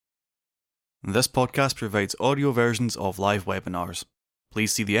This podcast provides audio versions of live webinars.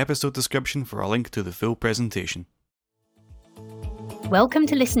 Please see the episode description for a link to the full presentation. Welcome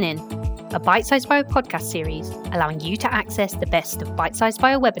to Listen In, a Bite-Sized Bio podcast series allowing you to access the best of Bite-Sized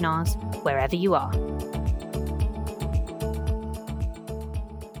Bio webinars wherever you are.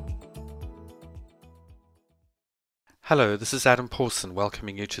 Hello, this is Adam Paulson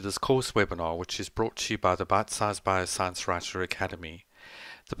welcoming you to this course webinar, which is brought to you by the Bite-Sized Bioscience Writer Academy.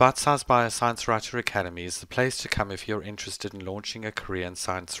 The Bite-Sized Bioscience Writer Academy is the place to come if you're interested in launching a career in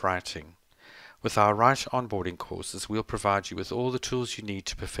science writing. With our Write onboarding courses, we'll provide you with all the tools you need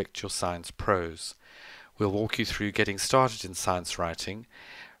to perfect your science prose. We'll walk you through getting started in science writing,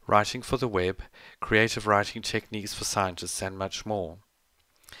 writing for the web, creative writing techniques for scientists, and much more.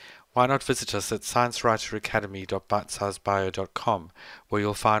 Why not visit us at sciencewriteracademy.bitesizedbio.com, where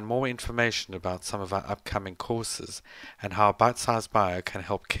you'll find more information about some of our upcoming courses and how Bite-Sized Bio can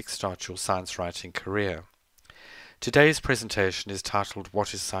help kickstart your science writing career. Today's presentation is titled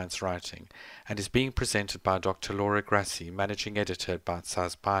What is Science Writing? And is being presented by Dr. Laura Grassi, Managing Editor at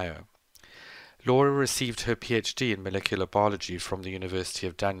Bite-Sized Bio. Laura received her PhD in molecular biology from the University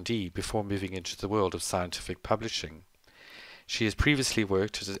of Dundee before moving into the world of scientific publishing. She has previously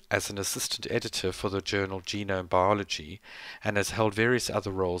worked as an assistant editor for the journal Genome Biology and has held various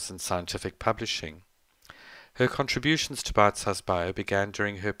other roles in scientific publishing. Her contributions to Bite-Sized Bio began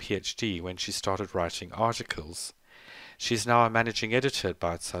during her PhD when she started writing articles. She is now a managing editor at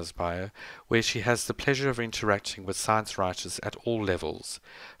Bite-Sized Bio, where she has the pleasure of interacting with science writers at all levels,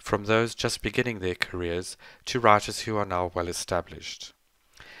 from those just beginning their careers to writers who are now well established.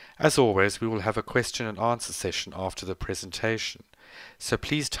 As always, we will have a question and answer session after the presentation, so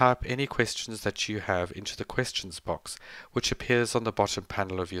please type any questions that you have into the questions box, which appears on the bottom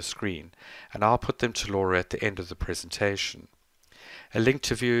panel of your screen, and I'll put them to Laura at the end of the presentation. A link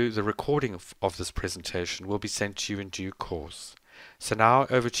to view the recording of this presentation will be sent to you in due course. So now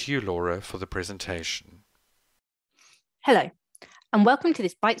over to you, Laura, for the presentation. Hello, and welcome to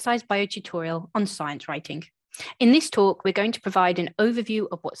this Bite-Sized Bio tutorial on science writing. In this talk, we're going to provide an overview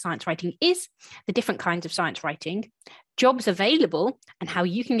of what science writing is, the different kinds of science writing, jobs available, and how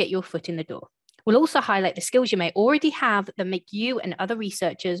you can get your foot in the door. We'll also highlight the skills you may already have that make you and other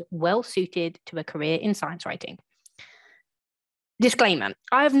researchers well suited to a career in science writing. Disclaimer,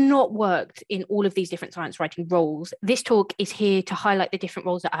 I have not worked in all of these different science writing roles. This talk is here to highlight the different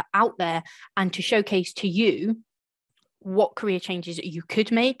roles that are out there and to showcase to you what career changes you could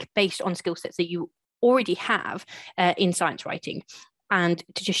make based on skill sets that you already have in science writing, and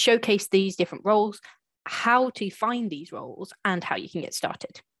to just showcase these different roles, how to find these roles, and how you can get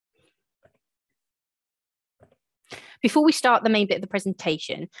started. Before we start the main bit of the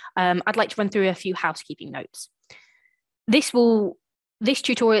presentation, I'd like to run through a few housekeeping notes. This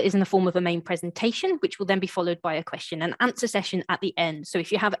tutorial is in the form of a main presentation, which will then be followed by a question and answer session at the end. So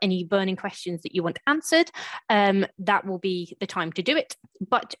if you have any burning questions that you want answered, that will be the time to do it.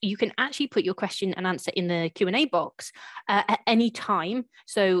 But you can actually put your question and answer in the Q&A box at any time.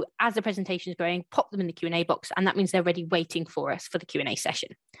 So as the presentation is going, pop them in the Q&A box, and that means they're ready waiting for us for the Q&A session.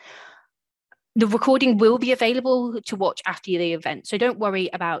 The recording will be available to watch after the event. So don't worry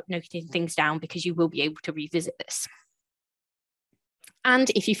about noting things down, because you will be able to revisit this.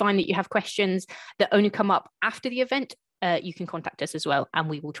 And if you find that you have questions that only come up after the event, you can contact us as well, and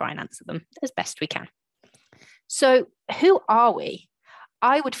we will try and answer them as best we can. So who are we?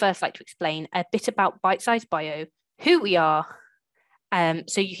 I would first like to explain a bit about Bite-Sized Bio, who we are,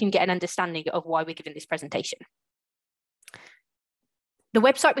 so you can get an understanding of why we're giving this presentation. The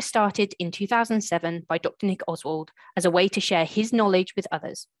website was started in 2007 by Dr. Nick Oswald as a way to share his knowledge with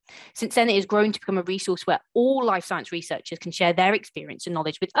others. Since then, it has grown to become a resource where all life science researchers can share their experience and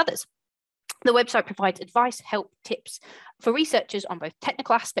knowledge with others. The website provides advice, help, tips for researchers on both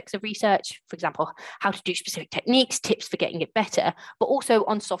technical aspects of research, for example, how to do specific techniques, tips for getting it better, but also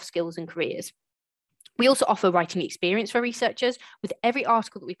on soft skills and careers. We also offer writing experience for researchers, with every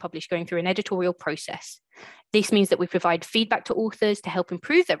article that we publish going through an editorial process. This means that we provide feedback to authors to help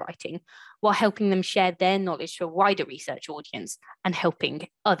improve their writing, while helping them share their knowledge to a wider research audience and helping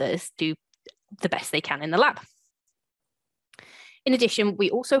others do the best they can in the lab. In addition,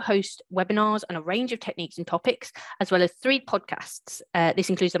 we also host webinars on a range of techniques and topics, as well as 3 podcasts. This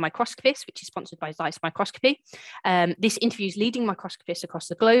includes The Microscopist, which is sponsored by Zeiss Microscopy. This interviews leading microscopists across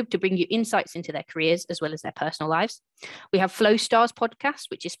the globe to bring you insights into their careers as well as their personal lives. We have Flow Stars podcast,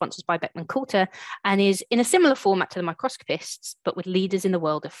 which is sponsored by Beckman Coulter and is in a similar format to The Microscopists, but with leaders in the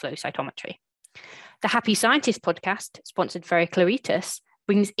world of flow cytometry. The Happy Scientist podcast, sponsored by Claritas,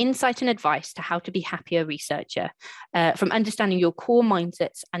 brings insight and advice to how to be a happier researcher, from understanding your core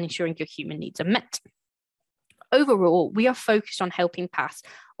mindsets and ensuring your human needs are met. Overall, we are focused on helping pass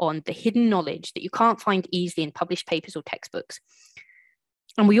on the hidden knowledge that you can't find easily in published papers or textbooks.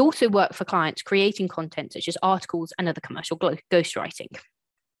 And we also work for clients creating content such as articles and other commercial ghostwriting.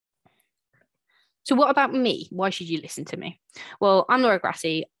 So what about me? Why should you listen to me? Well, I'm Laura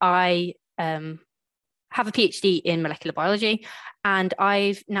Grassi. I have a PhD in molecular biology, and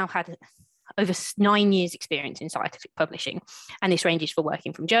I've now had over 9 years experience in scientific publishing. And this ranges for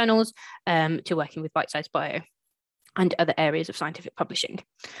working from journals to working with Bite Size Bio and other areas of scientific publishing.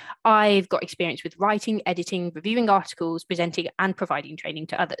 I've got experience with writing, editing, reviewing articles, presenting, and providing training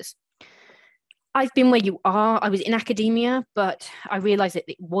to others. I've been where you are. I was in academia, but I realized that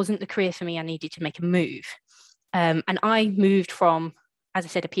it wasn't the career for me. I needed to make a move. And I moved from, as I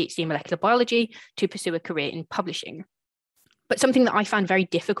said, a PhD in molecular biology to pursue a career in publishing. But something that I found very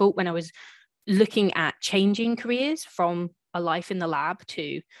difficult when I was looking at changing careers from a life in the lab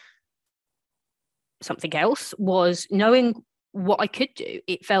to something else was knowing what I could do.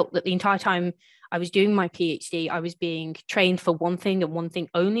 It felt that the entire time I was doing my PhD, I was being trained for one thing and one thing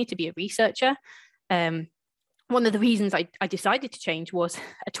only, to be a researcher. One of the reasons I decided to change was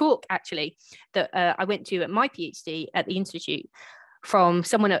a talk, actually, that I went to at my PhD at the Institute from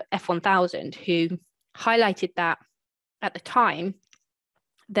someone at F1000 who highlighted that at the time,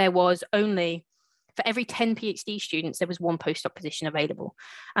 there was only, for every 10 PhD students, there was one postdoc position available.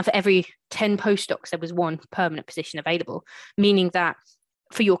 And for every 10 postdocs, there was one permanent position available, meaning that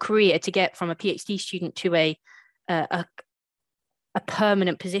for your career to get from a PhD student to a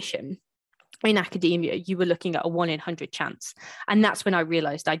permanent position in academia, you were looking at a 1 in 100 chance. And that's when I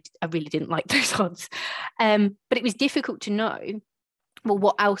realized I really didn't like those odds. But it was difficult to know, well,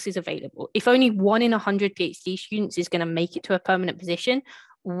 what else is available? If only 1 in 100 PhD students is going to make it to a permanent position,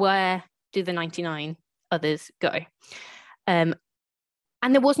 where do the 99 others go? And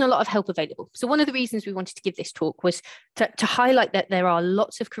there wasn't a lot of help available. So one of the reasons we wanted to give this talk was to highlight that there are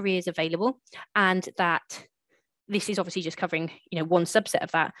lots of careers available, and that this is obviously just covering, one subset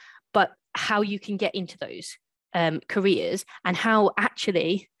of that, but how you can get into those careers, and how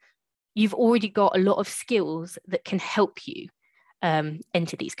actually you've already got a lot of skills that can help you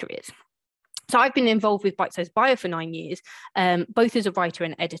enter these careers. So I've been involved with Bite Size Bio for 9 years, both as a writer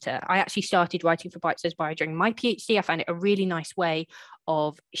and editor. I actually started writing for Bite Size Bio during my PhD. I found it a really nice way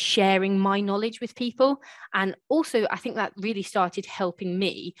of sharing my knowledge with people. And also, I think that really started helping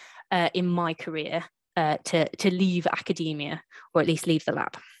me in my career to leave academia, or at least leave the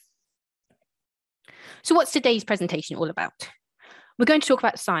lab. So what's today's presentation all about? We're going to talk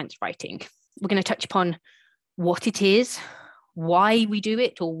about science writing. We're going to touch upon what it is, why we do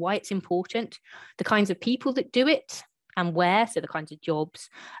it or why it's important, the kinds of people that do it and where, so the kinds of jobs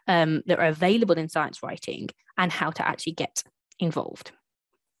that are available in science writing, and how to actually get involved.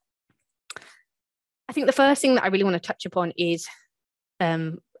 I think the first thing that I really want to touch upon is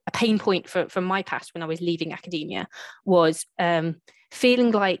a pain point from my past when I was leaving academia, was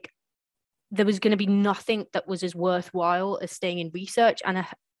feeling like there was going to be nothing that was as worthwhile as staying in research. And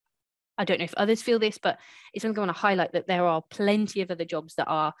I don't know if others feel this, but it's something I want to highlight, that there are plenty of other jobs that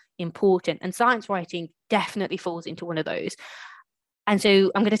are important, and science writing definitely falls into one of those. And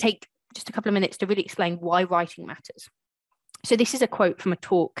so I'm going to take just a couple of minutes to really explain why writing matters. So this is a quote from a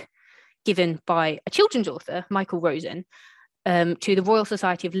talk given by a children's author, Michael Rosen, to the Royal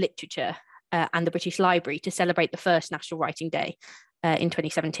Society of Literature and the British Library to celebrate the first National Writing Day in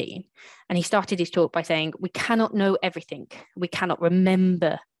 2017. And he started his talk by saying, "We cannot know everything. We cannot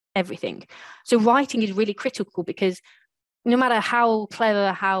remember everything." So writing is really critical, because no matter how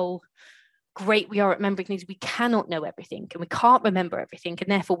clever, how great we are at remembering things, we cannot know everything and we can't remember everything.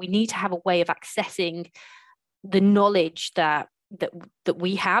 And therefore we need to have a way of accessing the knowledge that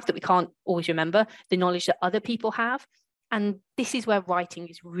we have, that we can't always remember, the knowledge that other people have. And this is where writing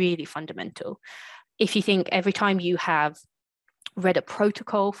is really fundamental. If you think every time you have read a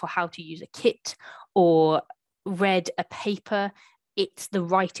protocol for how to use a kit or read a paper, it's the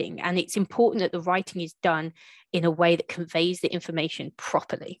writing, and it's important that the writing is done in a way that conveys the information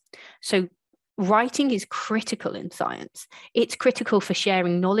properly. So writing is critical in science. It's critical for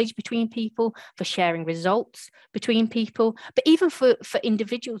sharing knowledge between people, for sharing results between people, but even for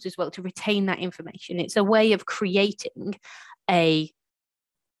individuals as well, to retain that information. It's a way of creating a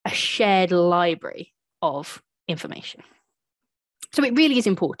shared library of information. So it really is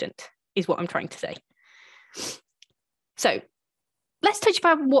important, is what I'm trying to say. So let's touch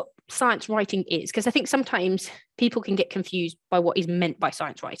upon what science writing is, because I think sometimes people can get confused by what is meant by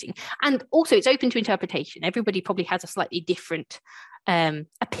science writing. And also it's open to interpretation. Everybody probably has a slightly different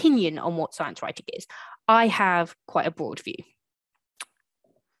opinion on what science writing is. I have quite a broad view.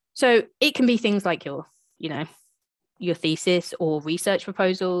 So it can be things like your thesis or research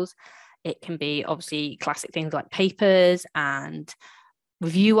proposals. It can be obviously classic things like papers and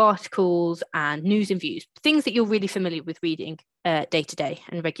review articles and news and views, things that you're really familiar with reading day to day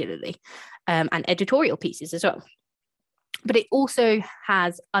and regularly, and editorial pieces as well. But it also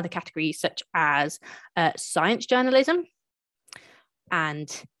has other categories such as science journalism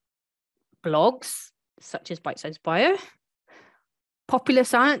and blogs such as Bite Size Bio, popular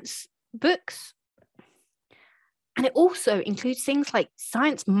science books, and it also includes things like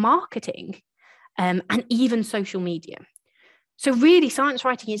science marketing and even social media. So really, science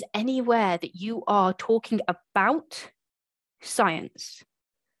writing is anywhere that you are talking about science,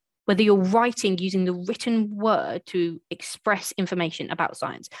 whether you're writing using the written word to express information about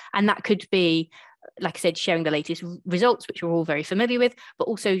science. And that could be, like I said, sharing the latest results, which we're all very familiar with, but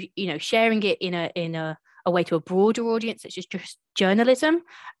also, sharing it in a way to a broader audience, such as just journalism,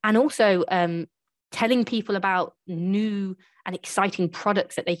 and also telling people about new and exciting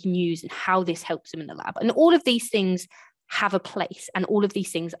products that they can use and how this helps them in the lab. And all of these things have a place, and all of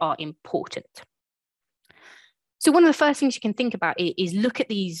these things are important. So one of the first things you can think about is look at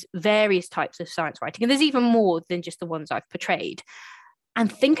these various types of science writing, and there's even more than just the ones I've portrayed, and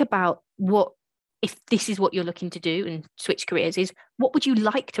think about if this is what you're looking to do and switch careers, is what would you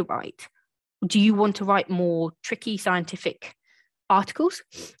like to write? Do you want to write more tricky scientific articles,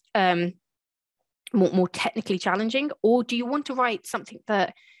 more technically challenging, or do you want to write something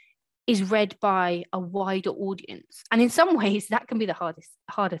that is read by a wider audience? And in some ways, that can be the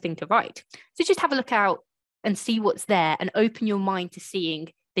harder thing to write. So just have a look out and see what's there, and open your mind to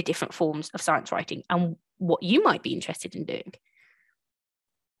seeing the different forms of science writing and what you might be interested in doing.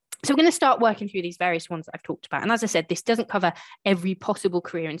 So we're going to start working through these various ones that I've talked about. And as I said, this doesn't cover every possible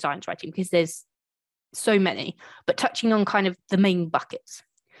career in science writing because there's so many, but touching on kind of the main buckets.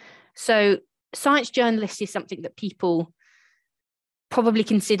 So science journalist is something that people probably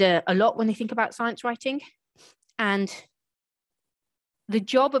consider a lot when they think about science writing. And the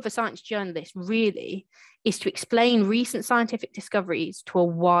job of a science journalist really is to explain recent scientific discoveries to a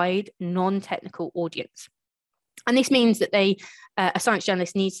wide, non-technical audience. And this means that a science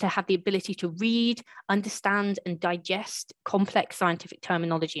journalist needs to have the ability to read, understand, and digest complex scientific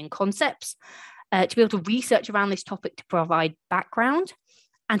terminology and concepts, to be able to research around this topic to provide background,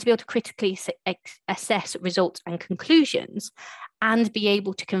 and to be able to critically assess results and conclusions, and be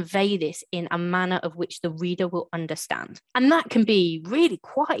able to convey this in a manner of which the reader will understand. And that can be really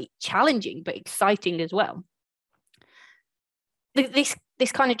quite challenging, but exciting as well. This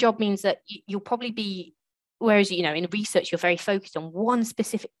kind of job means that you'll probably be, whereas, in research, you're very focused on one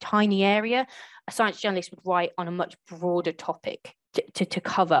specific tiny area, a science journalist would write on a much broader topic to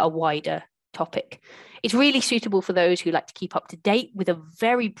cover a wider topic. It's really suitable for those who like to keep up to date with a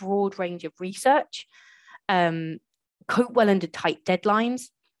very broad range of research, cope well under tight deadlines,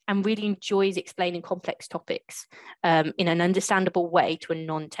 and really enjoys explaining complex topics in an understandable way to a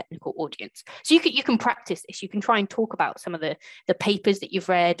non-technical audience. So you can practice this. You can try and talk about some of the papers that you've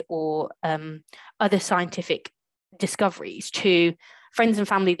read or other scientific discoveries to friends and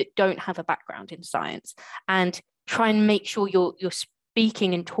family that don't have a background in science, and try and make sure you're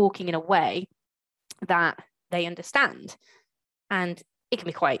speaking and talking in a way that they understand. And it can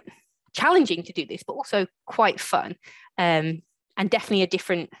be quite challenging to do this, but also quite fun, and definitely a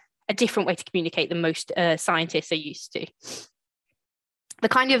different way to communicate than most scientists are used to. The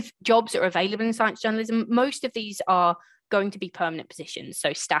kind of jobs that are available in science journalism, most of these are going to be permanent positions,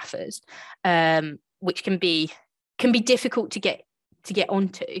 so staffers, which can be difficult to get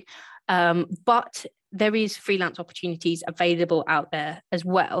onto, but there is freelance opportunities available out there as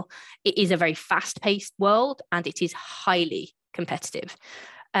well. It is a very fast-paced world, and it is highly competitive.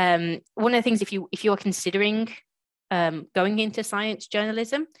 One of the things, if you are considering going into science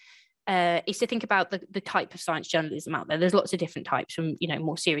journalism, is to think about the type of science journalism out there. There's lots of different types, from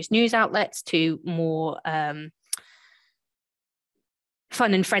more serious news outlets to more fun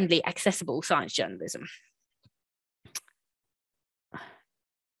and friendly, accessible science journalism.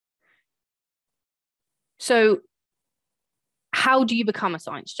 So how do you become a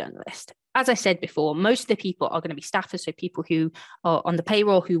science journalist? As I said before, most of the people are going to be staffers, so people who are on the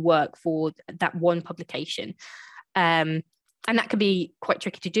payroll who work for that one publication. And that can be quite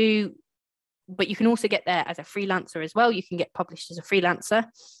tricky to do, but you can also get there as a freelancer as well. You can get published as a freelancer,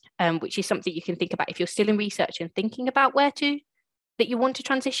 which is something you can think about if you're still in research and thinking about that you want to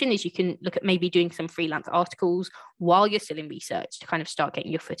transition, is you can look at maybe doing some freelance articles while you're still in research to kind of start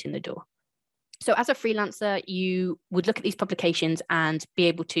getting your foot in the door. So as a freelancer, you would look at these publications and be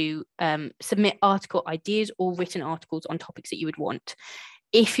able to submit article ideas or written articles on topics that you would want.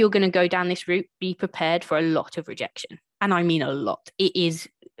 If you're going to go down this route, be prepared for a lot of rejection. And I mean a lot. It is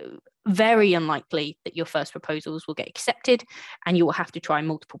very unlikely that your first proposals will get accepted, and you will have to try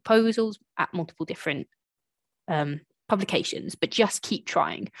multiple proposals at multiple different publications, but just keep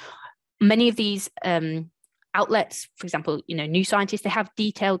trying. Many of these outlets, for example, New Scientist, they have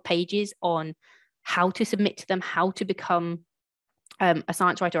detailed pages on how to submit to them, how to become a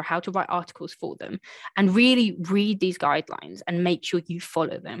science writer, or how to write articles for them, and really read these guidelines and make sure you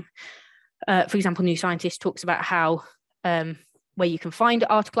follow them. For example, New Scientist talks about how where you can find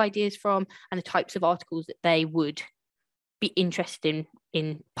article ideas from and the types of articles that they would be interested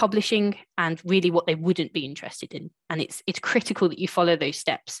in publishing, and really what they wouldn't be interested in. And it's critical that you follow those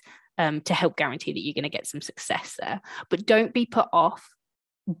steps to help guarantee that you're going to get some success there. But don't be put off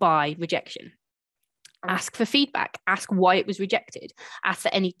by rejection. Ask for feedback, ask why it was rejected, ask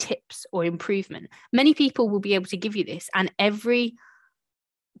for any tips or improvement. Many people will be able to give you this, and every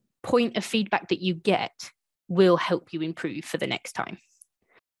point of feedback that you get will help you improve for the next time.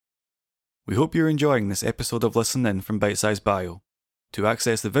 We hope you're enjoying this episode of Listen In from Bite Size Bio. To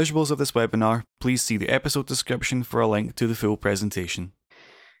access the visuals of this webinar, please see the episode description for a link to the full presentation.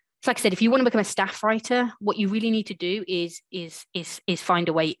 So like I said, if you want to become a staff writer, what you really need to do is find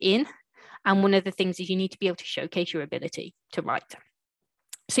a way in. And one of the things is you need to be able to showcase your ability to write.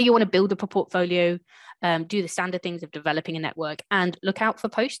 So you want to build up a portfolio, do the standard things of developing a network, and look out for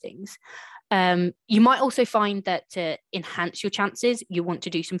postings. You might also find that to enhance your chances, you want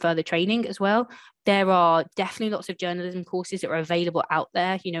to do some further training as well. There are definitely lots of journalism courses that are available out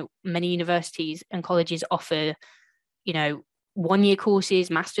there. Many universities and colleges offer, 1-year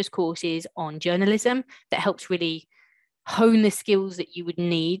courses, master's courses on journalism that helps really hone the skills that you would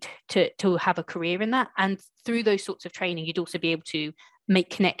need to have a career in that. And through those sorts of training, you'd also be able to make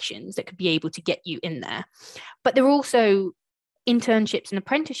connections that could be able to get you in there. But there are also internships and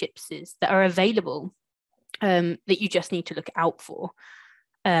apprenticeships that are available that you just need to look out for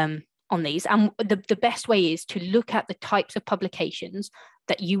on these. And the best way is to look at the types of publications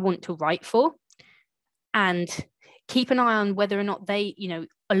that you want to write for, and keep an eye on whether or not they,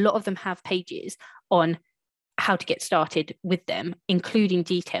 a lot of them have pages on how to get started with them, including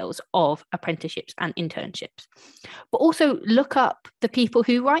details of apprenticeships and internships. But also look up the people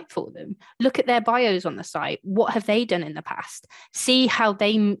who write for them. Look at their bios on the site. What have they done in the past? See how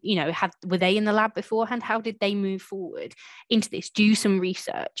they, were they in the lab beforehand? How did they move forward into this? Do some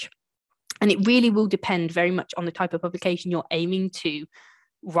research. And it really will depend very much on the type of publication you're aiming to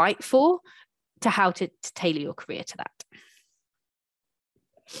write for, to how to tailor your career to that.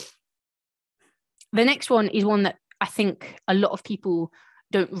 The next one is one that I think a lot of people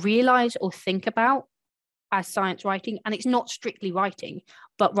don't realize or think about as science writing, and it's not strictly writing,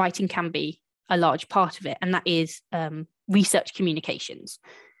 but writing can be a large part of it, and that is research communications.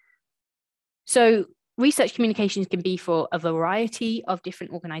 So research communications can be for a variety of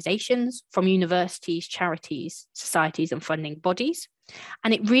different organizations, from universities, charities, societies, and funding bodies.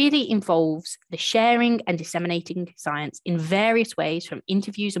 And it really involves the sharing and disseminating science in various ways, from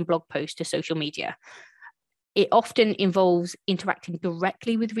interviews and blog posts to social media. It often involves interacting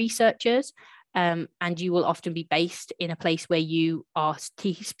directly with researchers, and you will often be based in a place where you are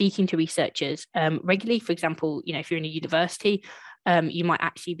speaking to researchers regularly. For example, if you're in a university, you might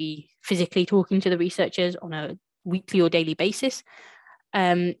actually be physically talking to the researchers on a weekly or daily basis.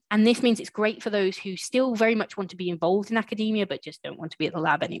 And this means it's great for those who still very much want to be involved in academia, but just don't want to be at the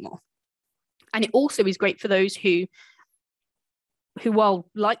lab anymore. And it also is great for those who while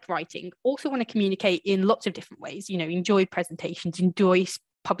like writing, also want to communicate in lots of different ways, enjoy presentations, enjoy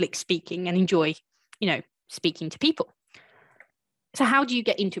public speaking, and enjoy, speaking to people. So how do you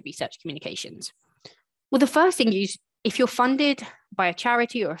get into research communications? Well, the first thing is, if you're funded by a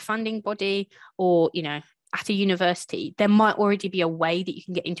charity or a funding body, or, at a university, there might already be a way that you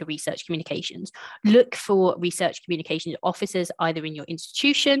can get into research communications. Look for research communications officers either in your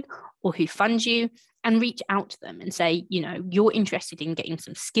institution or who fund you, and reach out to them and say, you're interested in getting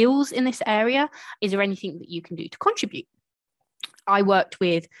some skills in this area. Is there anything that you can do to contribute? I worked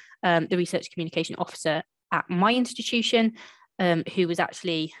with the research communication officer at my institution, who was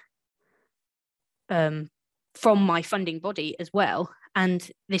actually from my funding body as well.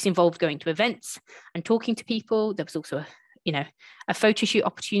 And this involved going to events and talking to people. There was also a photo shoot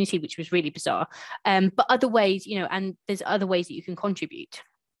opportunity, which was really bizarre. But other ways, and there's other ways that you can contribute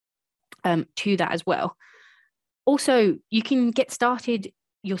to that as well. Also, you can get started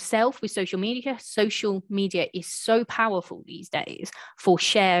yourself with social media. Social media is so powerful these days for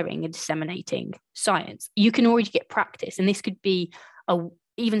sharing and disseminating science. You can already get practice, and this could be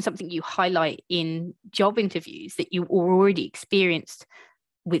even something you highlight in job interviews that you already experienced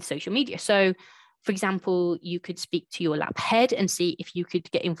with social media. So, for example, you could speak to your lab head and see if you could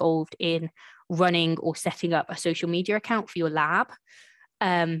get involved in running or setting up a social media account for your lab,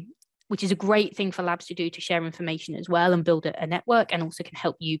 which is a great thing for labs to do to share information as well and build a network, and also can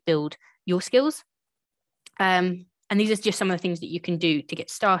help you build your skills. And these are just some of the things that you can do to get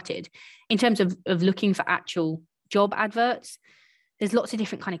started. In terms of looking for actual job adverts, there's lots of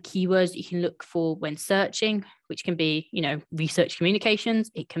different kind of keywords that you can look for when searching, which can be, research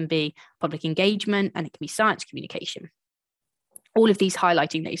communications, it can be public engagement, and it can be science communication. All of these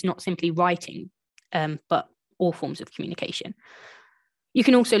highlighting that it's not simply writing, but all forms of communication. You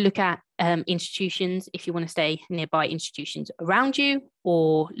can also look at institutions if you want to stay nearby institutions around you,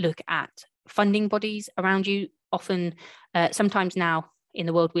 or look at funding bodies around you. Often, sometimes now in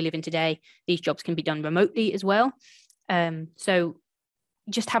the world we live in today, these jobs can be done remotely as well. So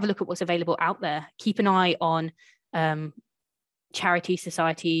just have a look at what's available out there. Keep an eye on charity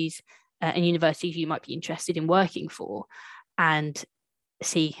societies and universities you might be interested in working for, and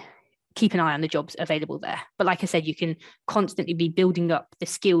keep an eye on the jobs available there. But like I said, you can constantly be building up the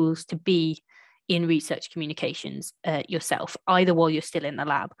skills to be in research communications yourself, either while you're still in the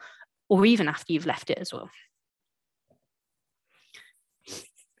lab or even after you've left it as well.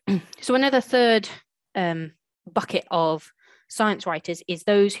 So another third bucket of science writers is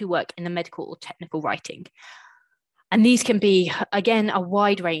those who work in the medical or technical writing. And these can be, again, a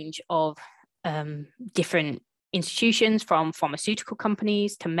wide range of different institutions, from pharmaceutical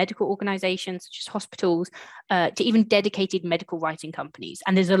companies to medical organizations such as hospitals, to even dedicated medical writing companies.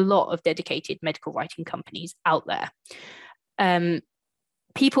 And there's a lot of dedicated medical writing companies out there.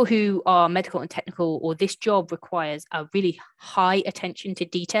 People who are medical and technical, or this job requires a really high attention to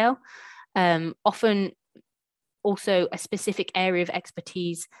detail, often also a specific area of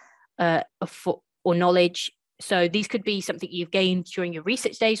expertise or knowledge. So these could be something you've gained during your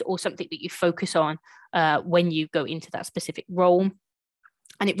research days, or something that you focus on when you go into that specific role.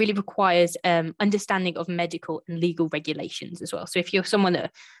 And it really requires understanding of medical and legal regulations as well. So if you're someone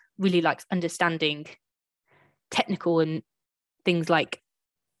that really likes understanding technical and things like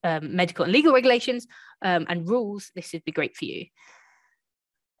medical and legal regulations and rules, this would be great for you.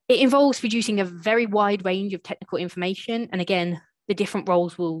 It involves producing a very wide range of technical information. And again, the different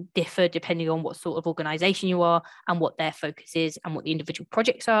roles will differ depending on what sort of organization you are and what their focus is and what the individual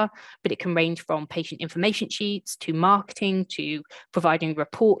projects are. But it can range from patient information sheets to marketing, to providing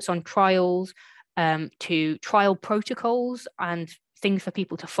reports on trials, to trial protocols and things for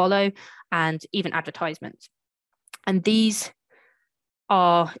people to follow, and even advertisements. And these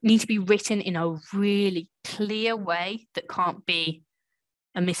need to be written in a really clear way that can't be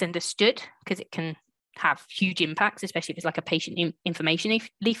misunderstood, because it can have huge impacts, especially if it's like a patient information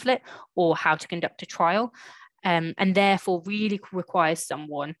leaflet or how to conduct a trial, and therefore really requires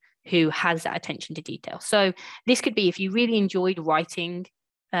someone who has that attention to detail. So this could be if you really enjoyed writing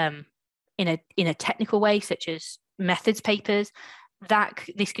in a technical way, such as methods papers,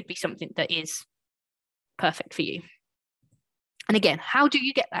 this could be something that is perfect for you. And again, how do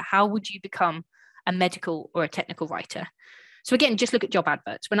you get there? How would you become a medical or a technical writer? So again, just look at job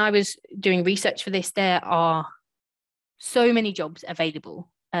adverts. When I was doing research for this, there are so many jobs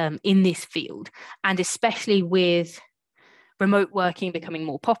available in this field. And especially with remote working becoming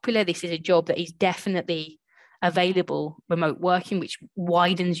more popular, this is a job that is definitely available, remote working, which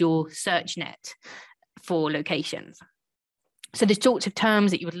widens your search net for locations. So the sorts of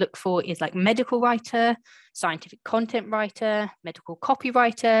terms that you would look for is like medical writer, scientific content writer, medical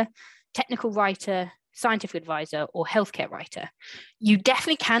copywriter, technical writer, scientific advisor, or healthcare writer. You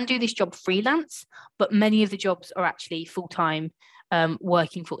definitely can do this job freelance, but many of the jobs are actually full-time,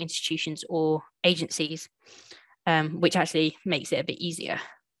 working for institutions or agencies, which actually makes it a bit easier.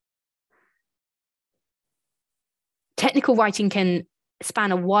 Technical writing can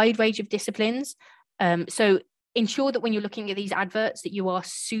span a wide range of disciplines. So ensure that when you're looking at these adverts that you are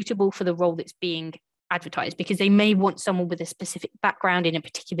suitable for the role that's being advertised, because they may want someone with a specific background in a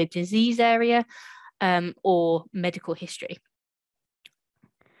particular disease area, or medical history.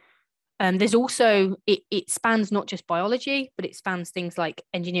 There's also, it spans not just biology, but it spans things like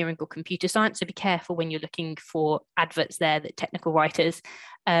engineering or computer science. So be careful when you're looking for adverts there that technical writers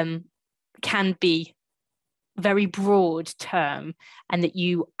can be very broad term, and that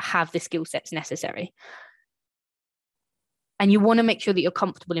you have the skill sets necessary. And you want to make sure that you're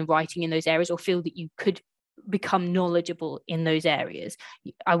comfortable in writing in those areas, or feel that you could become knowledgeable in those areas.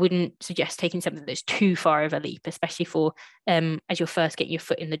 I wouldn't suggest taking something that's too far of a leap, especially for as you're first getting your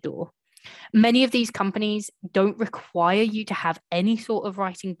foot in the door. Many of these companies don't require you to have any sort of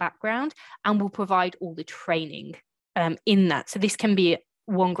writing background and will provide all the training in that. So this can be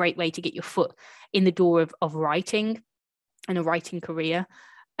one great way to get your foot in the door of writing and a writing career.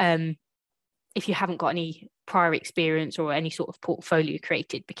 If you haven't got any prior experience or any sort of portfolio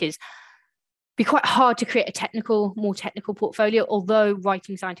created, because it'd be quite hard to create a more technical portfolio, although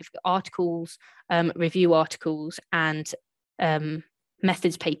writing scientific articles, review articles, and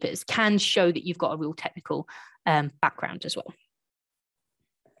methods papers can show that you've got a real technical background as well.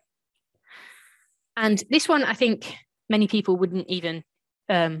 And this one, I think many people wouldn't even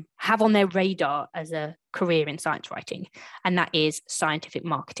have on their radar as a career in science writing, and that is scientific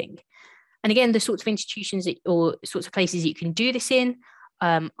marketing. And again, the sorts of institutions or sorts of places you can do this in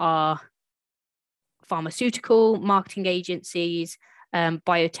are pharmaceutical, marketing agencies,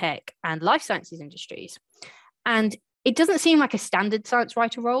 biotech, and life sciences industries. And it doesn't seem like a standard science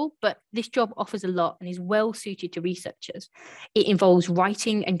writer role, but this job offers a lot and is well suited to researchers. It involves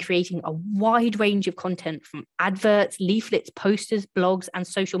writing and creating a wide range of content, from adverts, leaflets, posters, blogs, and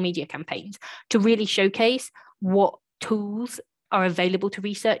social media campaigns, to really showcase what tools are available to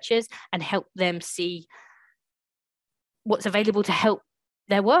researchers and help them see what's available to help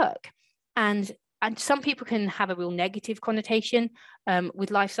their work. And some people can have a real negative connotation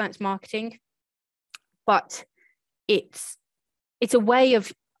with life science marketing, but it's a way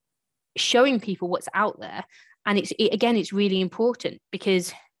of showing people what's out there. And it's really important,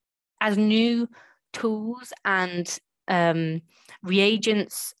 because as new tools and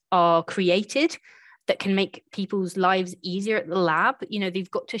reagents are created that can make people's lives easier at the lab,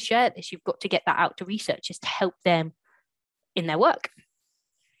 they've got to share this. You've got to get that out to researchers to help them in their work.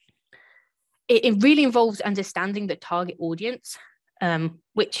 It really involves understanding the target audience,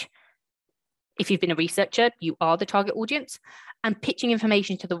 which, if you've been a researcher, you are the target audience, and pitching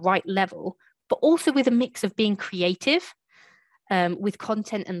information to the right level, but also with a mix of being creative with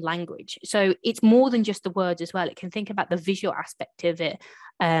content and language. So it's more than just the words as well. It can think about the visual aspect of it,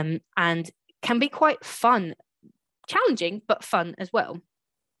 and can be quite fun, challenging, but fun as well.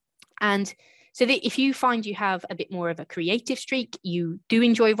 And so that if you find you have a bit more of a creative streak, you do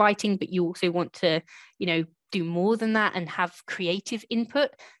enjoy writing, but you also want to, do more than that and have creative input,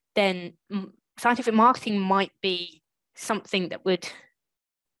 then scientific marketing might be something that would,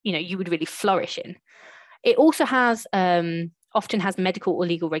 you would really flourish in. It also has, often has medical or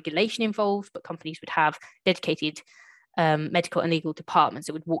legal regulation involved, but companies would have dedicated medical and legal departments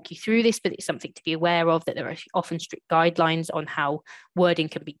that would walk you through this, but it's something to be aware of, that there are often strict guidelines on how wording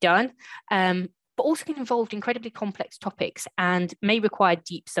can be done, but also can involve incredibly complex topics and may require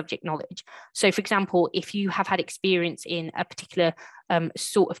deep subject knowledge. So for example, if you have had experience in a particular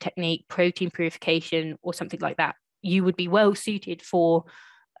sort of technique, protein purification or something like that, you would be well suited for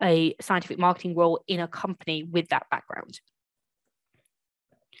a scientific marketing role in a company with that background.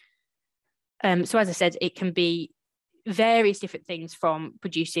 So as I said, it can be various different things, from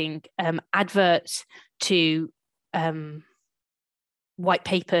producing adverts to white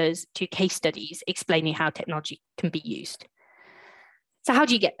papers to case studies explaining how technology can be used. So how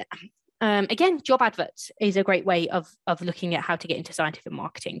do you get there? Again, job adverts is a great way of looking at how to get into scientific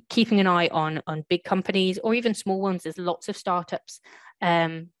marketing, keeping an eye on big companies or even small ones. There's lots of startups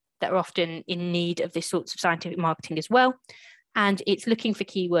that are often in need of this sorts of scientific marketing as well. And it's looking for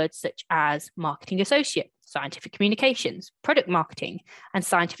keywords such as marketing associate, scientific communications, product marketing, and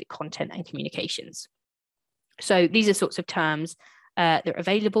scientific content and communications. So these are sorts of terms that are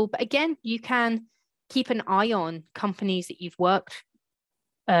available. But again, you can keep an eye on companies that you've worked,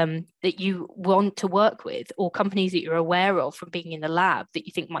 that you want to work with, or companies that you're aware of from being in the lab that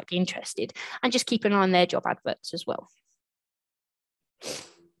you think might be interested, and just keep an eye on their job adverts as well.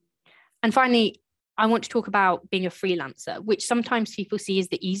 And finally, I want to talk about being a freelancer, which sometimes people see as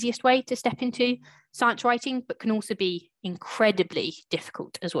the easiest way to step into science writing, but can also be incredibly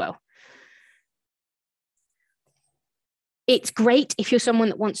difficult as well. It's great if you're someone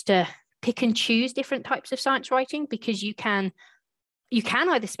that wants to pick and choose different types of science writing, because you can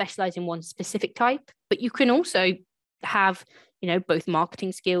either specialize in one specific type, but you can also have, both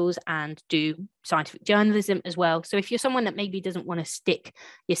marketing skills and do scientific journalism as well. So if you're someone that maybe doesn't want to stick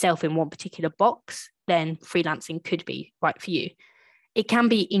yourself in one particular box, then freelancing could be right for you. It can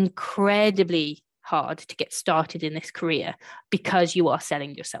be incredibly hard to get started in this career because you are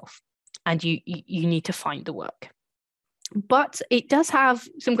selling yourself and you need to find the work. But it does have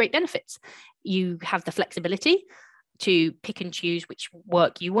some great benefits. You have the flexibility to pick and choose which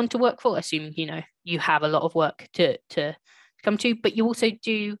work you want to work for, assuming, you have a lot of work to come to, but you also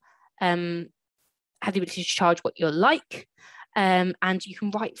do have the ability to charge what you like. And you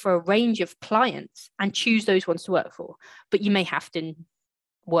can write for a range of clients and choose those ones to work for, but you may have to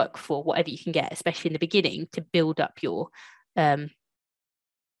work for whatever you can get, especially in the beginning, to build up your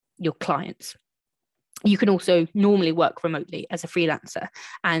clients. You can also normally work remotely as a freelancer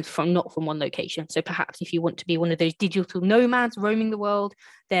and not from one location. So perhaps if you want to be one of those digital nomads roaming the world,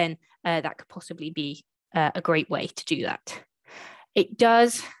 then that could possibly be a great way to do that. It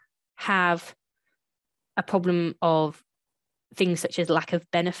does have a problem of things such as lack of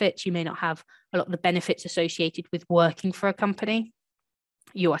benefits. You may not have a lot of the benefits associated with working for a company.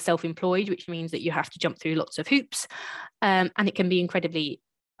 You are self-employed, which means that you have to jump through lots of hoops, and it can be incredibly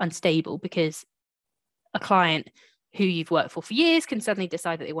unstable because a client who you've worked for years can suddenly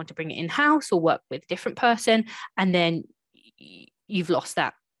decide that they want to bring it in-house or work with a different person, and then you've lost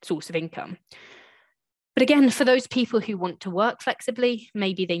that source of income. But again, for those people who want to work flexibly,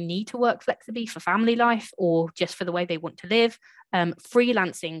 maybe they need to work flexibly for family life or just for the way they want to live,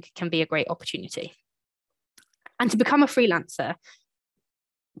 freelancing can be a great opportunity. And to become a freelancer,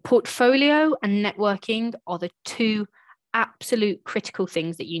 portfolio and networking are the two absolute critical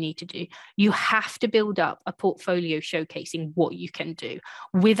things that you need to do. You have to build up a portfolio showcasing what you can do.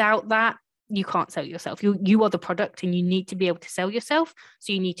 Without that, you can't sell yourself. You are the product and you need to be able to sell yourself.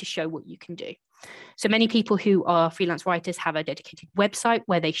 So you need to show what you can do. So many people who are freelance writers have a dedicated website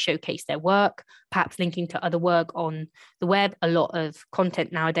where they showcase their work, perhaps linking to other work on the web. A lot of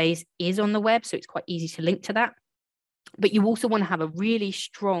content nowadays is on the web, so it's quite easy to link to that. But you also want to have a really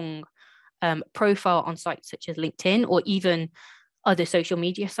strong profile on sites such as LinkedIn or even other social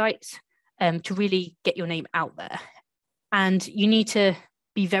media sites to really get your name out there. And you need to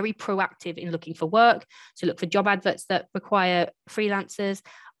be very proactive in looking for work. So look for job adverts that require freelancers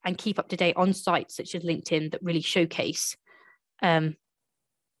and keep up to date on sites such as LinkedIn that really showcase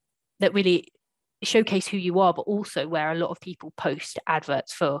who you are, but also where a lot of people post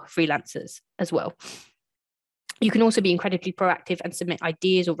adverts for freelancers as well. You can also be incredibly proactive and submit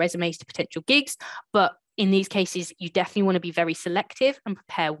ideas or resumes to potential gigs, but in these cases, you definitely want to be very selective and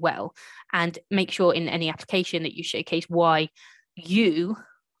prepare well, and make sure in any application that you showcase why you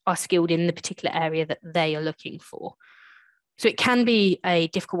are skilled in the particular area that they are looking for. So it can be a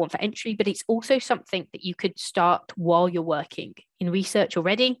difficult one for entry, but it's also something that you could start while you're working in research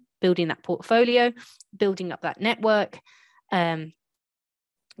already, building that portfolio, building up that network,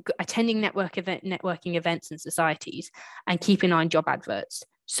 attending networking events and societies, and keep an eye on job adverts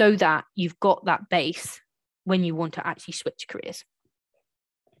so that you've got that base when you want to actually switch careers.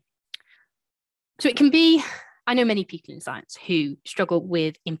 So it can be, I know many people in science who struggle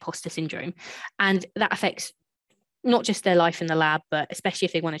with imposter syndrome, and that affects not just their life in the lab, but especially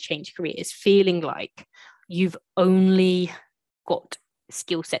if they want to change careers, feeling like you've only got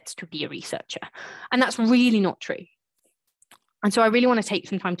skill sets to be a researcher. And that's really not true. And so I really want to take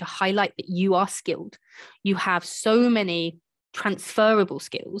some time to highlight that you are skilled. You have so many transferable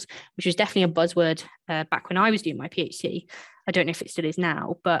skills, which was definitely a buzzword back when I was doing my PhD. I don't know if it still is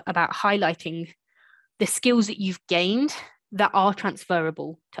now, but about highlighting the skills that you've gained that are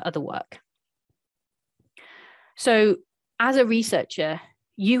transferable to other work. So as a researcher,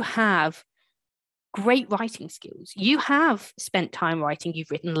 you have great writing skills. You have spent time writing.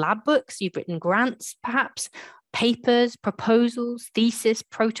 You've written lab books, you've written grants, perhaps papers, proposals, thesis,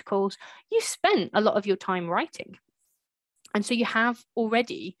 protocols. You've spent a lot of your time writing. And so you have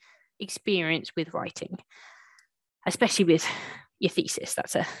already experience with writing, especially with your thesis.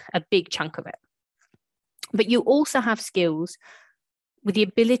 That's a big chunk of it. But you also have skills with the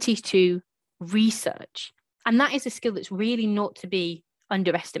ability to research. And that is a skill that's really not to be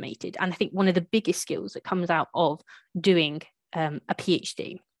underestimated. And I think one of the biggest skills that comes out of doing a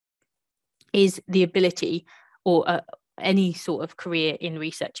PhD is the ability, or any sort of career in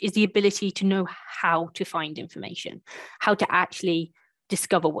research, is the ability to know how to find information, how to actually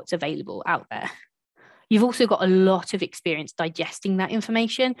discover what's available out there. You've also got a lot of experience digesting that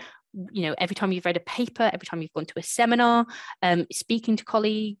information. You know, every time you've read a paper, every time you've gone to a seminar, speaking to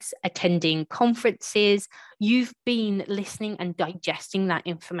colleagues, attending conferences, you've been listening and digesting that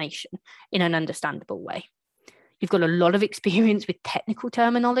information in an understandable way. You've got a lot of experience with technical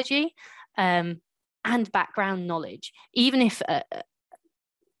terminology and background knowledge. Even if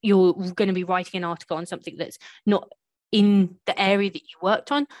you're going to be writing an article on something that's not in the area that you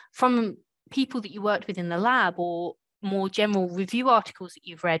worked on, from people that you worked with in the lab, or more general review articles that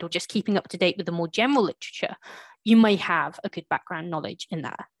you've read, or just keeping up to date with the more general literature, you may have a good background knowledge in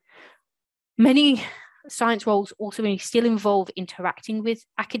that. Many science roles also still involve interacting with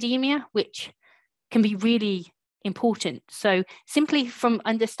academia, which can be really important. So simply from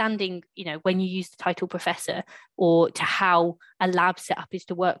understanding, when you use the title professor, or to how a lab setup is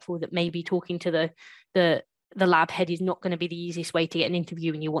to work for, that maybe talking to the lab head is not going to be the easiest way to get an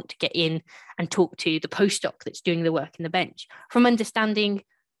interview, and you want to get in and talk to the postdoc that's doing the work in the bench. From understanding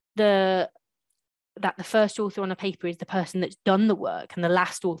that the first author on a paper is the person that's done the work, and the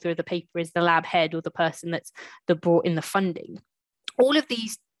last author of the paper is the lab head or the person that brought in the funding. All of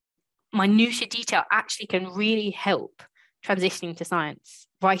these minutiae detail actually can really help transitioning to science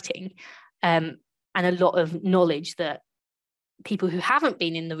writing, and a lot of knowledge that people who haven't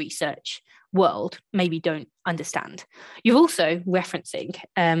been in the research world maybe don't understand. You're also referencing,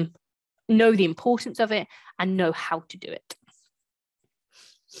 know the importance of it and know how to do it.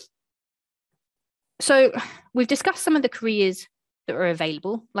 So we've discussed some of the careers that are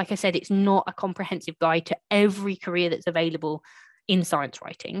available. Like I said, it's not a comprehensive guide to every career that's available in science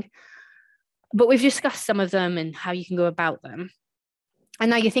writing, but we've discussed some of them and how you can go about them.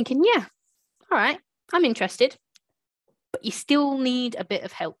 And now you're thinking, yeah, all right, I'm interested, but you still need a bit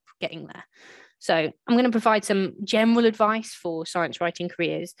of help getting there. So I'm going to provide some general advice for science writing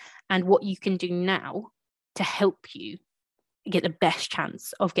careers and what you can do now to help you get the best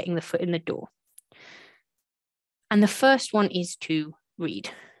chance of getting the foot in the door. And the first one is to read.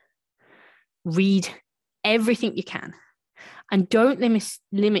 Read everything you can. And don't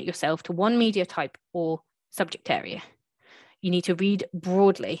limit yourself to one media type or subject area. You need to read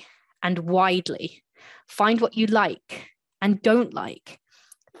broadly and widely. Find what you like and don't like.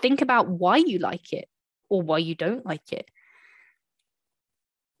 Think about why you like it or why you don't like it.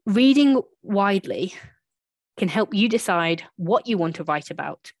 Reading widely can help you decide what you want to write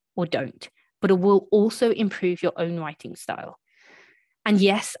about or don't, but it will also improve your own writing style. And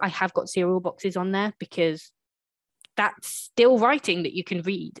yes, I have got serial boxes on there because that's still writing that you can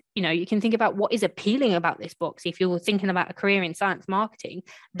read. You can think about what is appealing about this box. If you're thinking about a career in science marketing,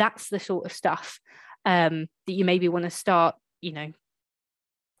 that's the sort of stuff that you maybe want to start,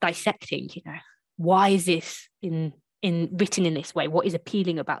 dissecting. Why is this in written in this way? What is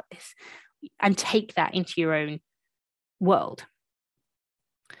appealing about this? And take that into your own world.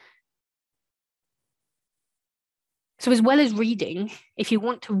 So as well as reading, if you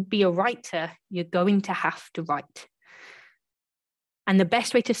want to be a writer, you're going to have to write. And the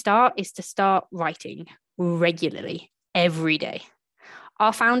best way to start is to start writing regularly, every day.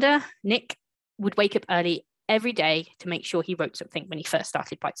 Our founder, Nick, would wake up early every day to make sure he wrote something when he first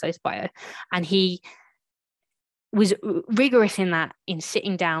started Bite Size Bio. And he was rigorous in that, in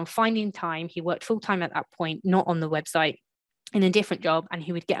sitting down, finding time. He worked full-time at that point, not on the website, in a different job. And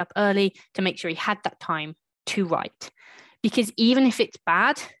he would get up early to make sure he had that time to write. Because even if it's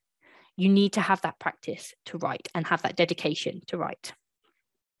bad, you need to have that practice to write and have that dedication to write.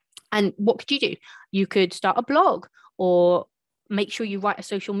 And what could you do? You could start a blog, or make sure you write a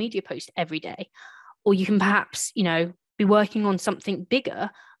social media post every day. Or you can perhaps, be working on something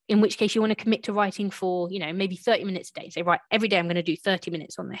bigger, in which case you want to commit to writing for, maybe 30 minutes a day. Say, right, every day I'm going to do 30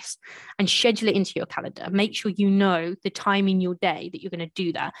 minutes on this, and schedule it into your calendar. Make sure you know the time in your day that you're going to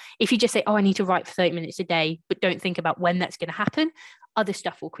do that. If you just say, oh, I need to write for 30 minutes a day, but don't think about when that's going to happen, other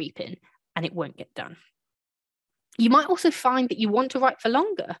stuff will creep in and it won't get done. You might also find that you want to write for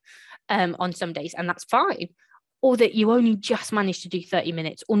longer on some days, and that's fine. Or that you only just manage to do 30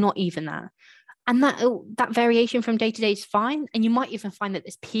 minutes or not even that. And that variation from day to day is fine. And you might even find that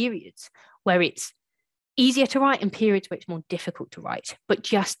there's periods where it's easier to write and periods where it's more difficult to write. But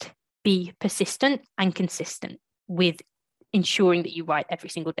just be persistent and consistent with ensuring that you write every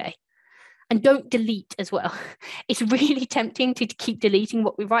single day. And don't delete as well. It's really tempting to keep deleting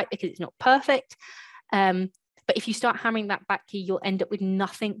what we write because it's not perfect. But if you start hammering that back key, you'll end up with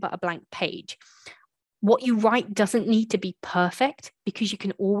nothing but a blank page. What you write doesn't need to be perfect, because you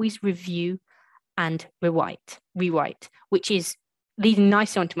can always review and rewrite, which is leading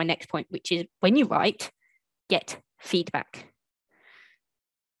nicely on to my next point, which is when you write, get feedback.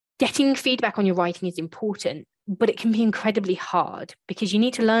 Getting feedback on your writing is important, but it can be incredibly hard because you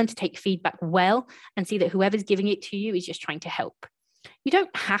need to learn to take feedback well and see that whoever's giving it to you is just trying to help. You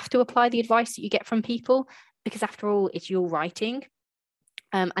don't have to apply the advice that you get from people, because after all, it's your writing.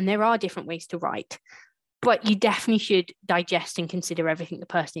 And there are different ways to write. But you definitely should digest and consider everything the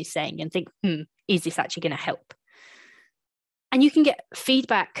person is saying and think, is this actually going to help? And you can get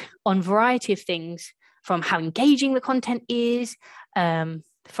feedback on a variety of things, from how engaging the content is,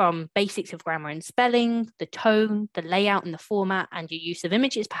 from basics of grammar and spelling, the tone, the layout and the format, and your use of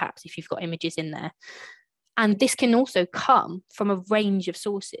images, perhaps if you've got images in there. And this can also come from a range of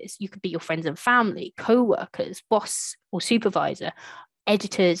sources. You could be your friends and family, co-workers, boss or supervisor,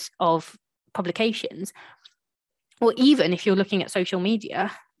 editors of publications, or even if you're looking at social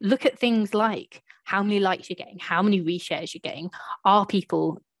media, look at things like how many likes you're getting, how many reshares you're getting. Are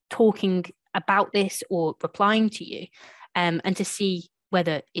people talking about this or replying to you? And to see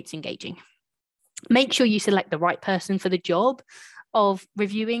whether it's engaging. Make sure you select the right person for the job of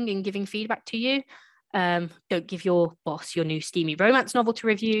reviewing and giving feedback to you. Don't give your boss your new steamy romance novel to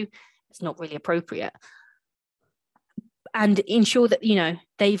review. It's not really appropriate. And ensure that, you know,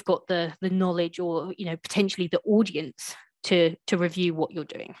 they've got the knowledge or, you know, potentially the audience to review what you're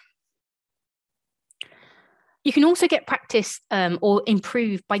doing. You can also get practice or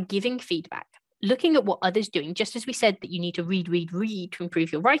improve by giving feedback, looking at what others are doing. Just as we said that you need to read to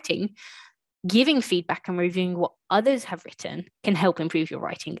improve your writing, giving feedback and reviewing what others have written can help improve your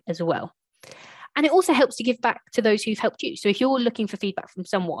writing as well. And it also helps to give back to those who've helped you. So if you're looking for feedback from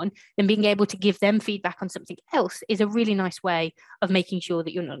someone, then being able to give them feedback on something else is a really nice way of making sure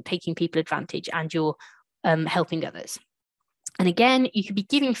that you're not taking people advantage and you're helping others. And again, you could be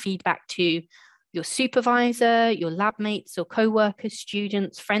giving feedback to your supervisor, your lab mates or co-workers,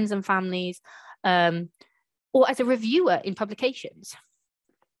 students, friends and families, or as a reviewer in publications.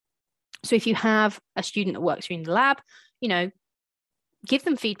 So if you have a student that works in the lab, you know, give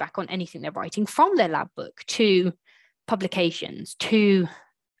them feedback on anything they're writing, from their lab book to publications to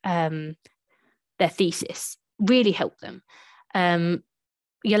their thesis. Really help them.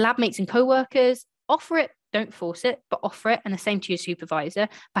 Your lab mates and co-workers, offer it, don't force it, but offer it. And the same to your supervisor.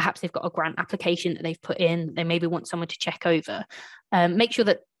 Perhaps they've got a grant application that they've put in. They maybe want someone to check over. Make sure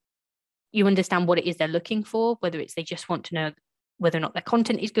that you understand what it is they're looking for, whether it's they just want to know whether or not their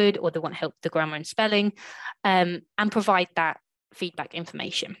content is good or they want help with the grammar and spelling, and provide that feedback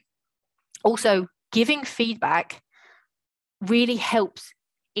information. Also, giving feedback really helps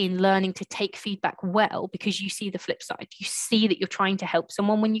in learning to take feedback well, because you see the flip side. You see that you're trying to help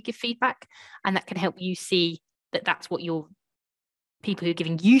someone when you give feedback, and that can help you see that that's what your people who are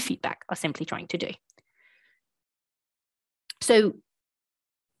giving you feedback are simply trying to do. So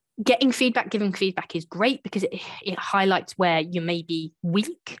giving feedback is great because it highlights where you may be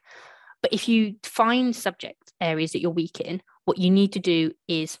weak. But if you find subject areas that you're weak in, what you need to do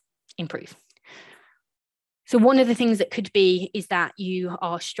is improve. So one of the things that could be is that you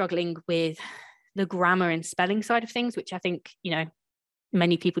are struggling with the grammar and spelling side of things, which I think, you know,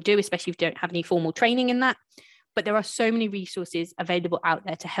 many people do, especially if you don't have any formal training in that. But there are so many resources available out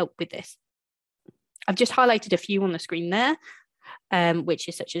there to help with this. I've just highlighted a few on the screen there, which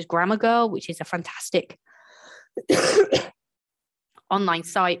is such as Grammar Girl, which is a fantastic online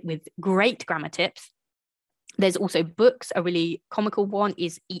site with great grammar tips. There's also books. A really comical one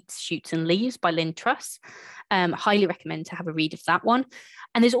is Eats, Shoots and Leaves by Lynn Truss. Highly recommend to have a read of that one.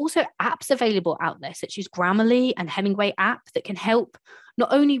 And there's also apps available out there, such as Grammarly and Hemingway app, that can help not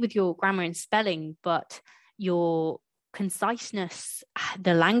only with your grammar and spelling, but your conciseness,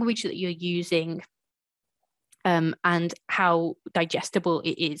 the language that you're using, and how digestible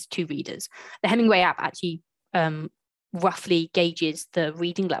it is to readers. The Hemingway app actually roughly gauges the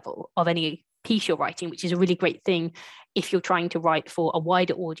reading level of any piece you're writing, which is a really great thing if you're trying to write for a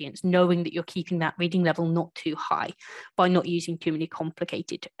wider audience, knowing that you're keeping that reading level not too high by not using too many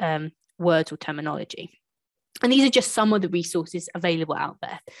complicated words or terminology. And these are just some of the resources available out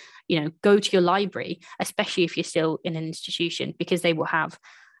there. You know, go to your library, especially if you're still in an institution, because they will have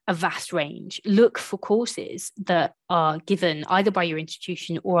a vast range. Look for courses that are given either by your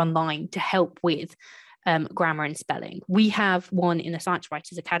institution or online to help with grammar and spelling. We have one in the Science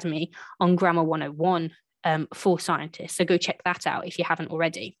Writers Academy on Grammar 101 for scientists. So go check that out if you haven't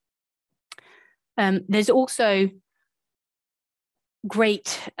already. There's also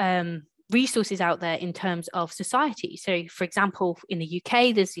great resources out there in terms of society. So for example, in the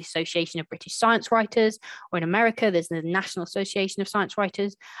UK, there's the Association of British Science Writers, or in America, there's the National Association of Science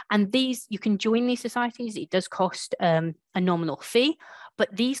Writers. And these, you can join these societies. It does cost a nominal fee,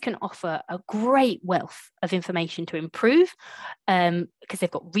 but these can offer a great wealth of information to improve, because they've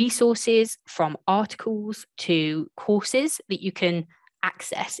got resources from articles to courses that you can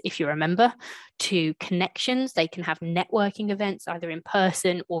access if you're a member, to connections. They can have networking events either in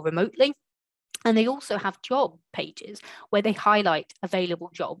person or remotely. And they also have job pages where they highlight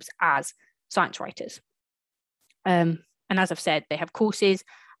available jobs as science writers. And as I've said, they have courses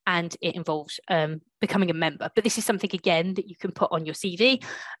and it involves becoming a member. But this is something, again, that you can put on your CV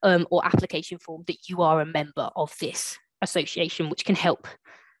or application form, that you are a member of this association, which can help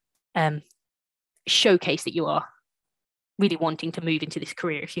showcase that you are really wanting to move into this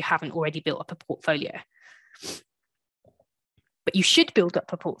career if you haven't already built up a portfolio. But you should build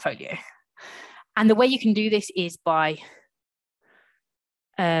up a portfolio. And the way you can do this is by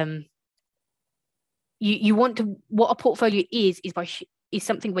what a portfolio is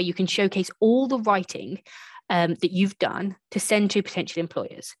something where you can showcase all the writing that you've done to send to potential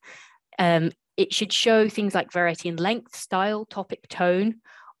employers. It should show things like variety in length, style, topic, tone,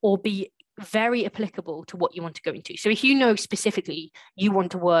 or be very applicable to what you want to go into. So if you know specifically you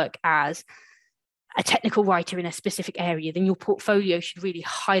want to work as a technical writer in a specific area, then your portfolio should really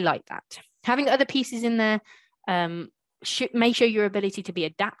highlight that. Having other pieces in there may show your ability to be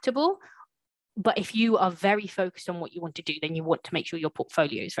adaptable, but if you are very focused on what you want to do, then you want to make sure your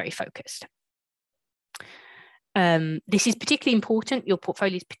portfolio is very focused. This is particularly important. Your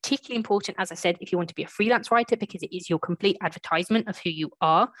portfolio is particularly important, as I said, if you want to be a freelance writer, because it is your complete advertisement of who you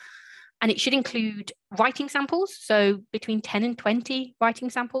are. And it should include writing samples, so between 10 and 20 writing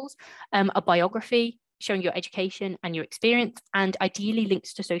samples, a biography showing your education and your experience, and ideally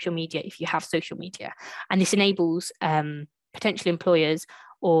links to social media if you have social media. And this enables potential employers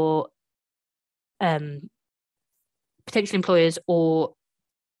or if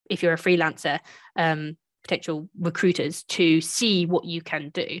you're a freelancer, potential recruiters to see what you can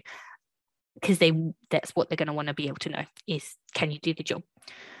do, because that's what they're going to want to be able to know is, can you do the job?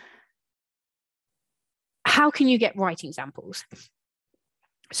 How can you get writing samples?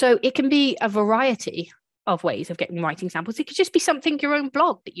 So it can be a variety of ways of getting writing samples. It could just be something, your own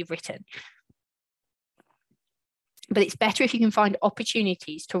blog that you've written. But it's better if you can find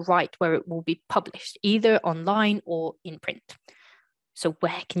opportunities to write where it will be published, either online or in print. So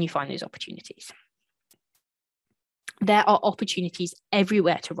where can you find those opportunities? There are opportunities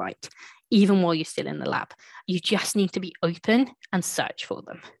everywhere to write, even while you're still in the lab. You just need to be open and search for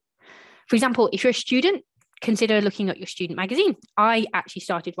them. For example, if you're a student, consider looking at your student magazine. I actually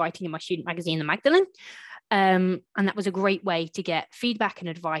started writing in my student magazine, The Magdalen, and that was a great way to get feedback and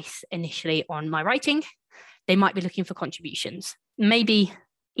advice initially on my writing. They might be looking for contributions, maybe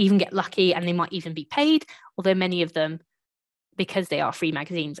even get lucky, and they might even be paid, although many of them, because they are free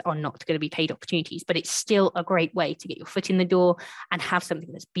magazines, are not going to be paid opportunities. But it's still a great way to get your foot in the door and have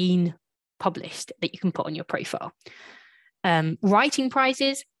something that's been published that you can put on your profile. Writing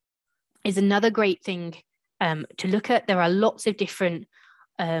prizes is another great thing to look at. There are lots of different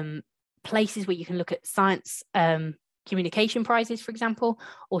places where you can look at science communication prizes, for example,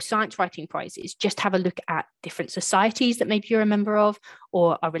 or science writing prizes. Just have a look at different societies that maybe you're a member of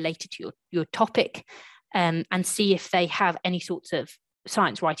or are related to your topic, and see if they have any sorts of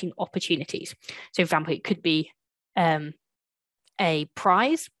science writing opportunities. So, for example, it could be a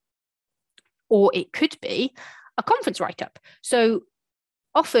prize, or it could be a conference write-up. So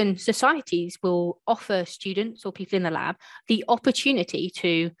often societies will offer students or people in the lab the opportunity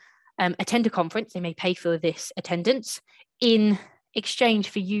to attend a conference. They may pay for this attendance in exchange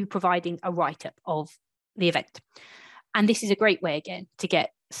for you providing a write-up of the event. And this is a great way, again, to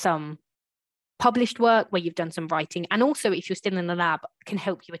get some published work where you've done some writing. And also, if you're still in the lab, can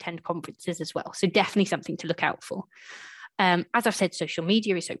help you attend conferences as well. So definitely something to look out for. As I've said, social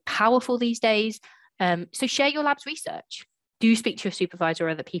media is so powerful these days. So share your lab's research. Do speak to your supervisor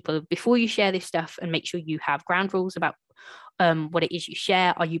or other people before you share this stuff, and make sure you have ground rules about what it is you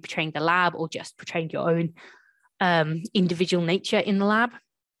share. Are you portraying the lab or just portraying your own individual nature in the lab?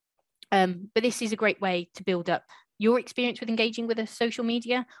 But this is a great way to build up your experience with engaging with a social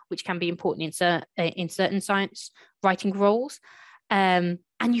media, which can be important in certain science writing roles. And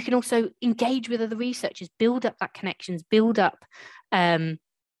you can also engage with other researchers, build up that connections, build up a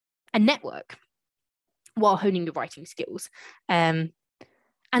network while honing your writing skills. And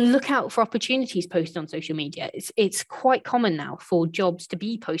look out for opportunities posted on social media. It's quite common now for jobs to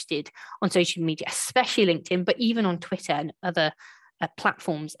be posted on social media, especially LinkedIn, but even on Twitter and other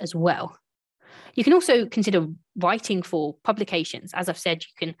platforms as well. You can also consider writing for publications. As I've said,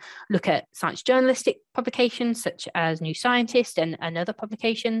 you can look at science journalistic publications such as New Scientist and other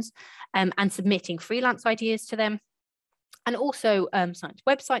publications, and submitting freelance ideas to them. And also science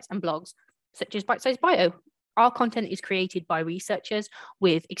websites and blogs such as Bite Size Bio. Our content is created by researchers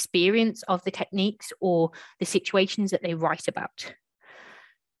with experience of the techniques or the situations that they write about.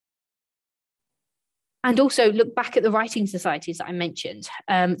 And also look back at the writing societies that I mentioned.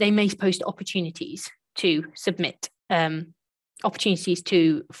 They may post opportunities to submit, opportunities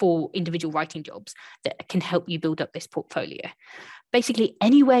for individual writing jobs that can help you build up this portfolio. Basically,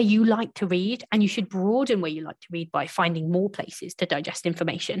 anywhere you like to read, and you should broaden where you like to read by finding more places to digest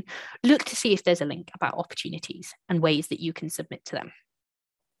information, look to see if there's a link about opportunities and ways that you can submit to them.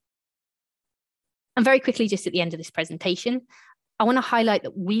 And very quickly, just at the end of this presentation, I want to highlight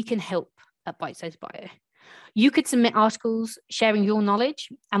that we can help at Bite Size Bio. You could submit articles sharing your knowledge,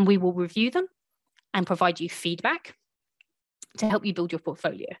 and we will review them and provide you feedback to help you build your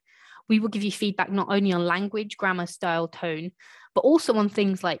portfolio. We will give you feedback not only on language, grammar, style, tone, but also on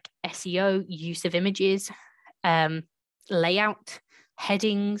things like SEO, use of images, layout,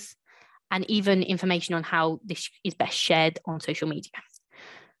 headings, and even information on how this is best shared on social media.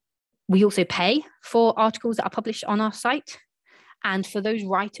 We also pay for articles that are published on our site. And for those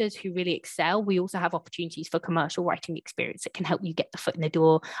writers who really excel, we also have opportunities for commercial writing experience that can help you get the foot in the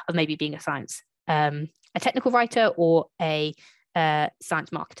door of maybe being a technical writer or a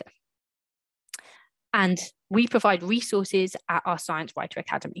science marketer. And we provide resources at our Science Writer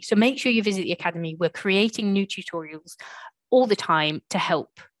Academy. So make sure you visit the Academy. We're creating new tutorials all the time to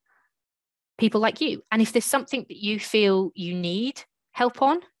help people like you. And if there's something that you feel you need help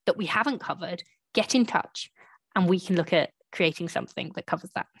on that we haven't covered, get in touch and we can look at creating something that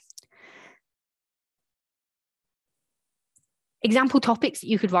covers that. Example topics that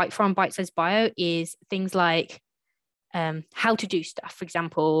you could write from Bite Size Bio is things like how to do stuff. For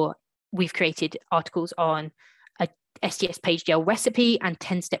example, we've created articles on a SGS page gel recipe and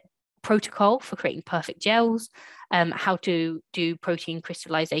 10-step protocol for creating perfect gels, how to do protein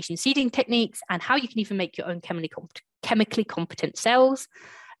crystallization seeding techniques, and how you can even make your own chemically competent cells,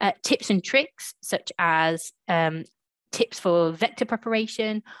 tips and tricks such as tips for vector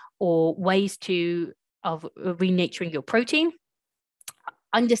preparation or ways of renaturing your protein,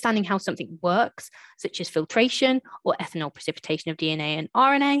 understanding how something works, such as filtration or ethanol precipitation of DNA and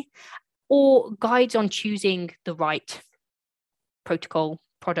RNA, or guides on choosing the right protocol,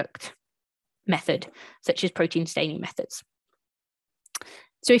 product, method, such as protein staining methods.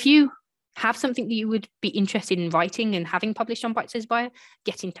 So if you have something that you would be interested in writing and having published on Bite Size Bio,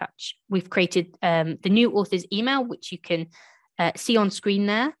 get in touch. We've created the new author's email, which you can see on screen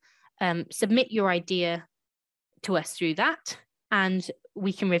there. Submit your idea to us through that, and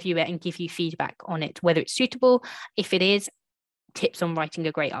we can review it and give you feedback on it, whether it's suitable. If it is, tips on writing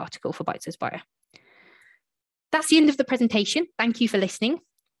a great article for Bite Size Bio. That's the end of the presentation. Thank you for listening.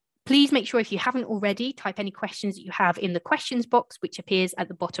 Please make sure, if you haven't already, type any questions that you have in the questions box, which appears at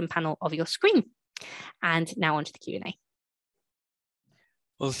the bottom panel of your screen. And now on to the Q&A.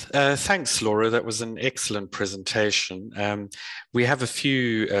 Well, thanks, Laura. That was an excellent presentation. We have a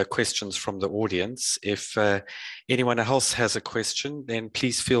few questions from the audience. If anyone else has a question, then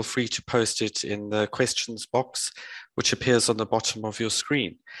please feel free to post it in the questions box, which appears on the bottom of your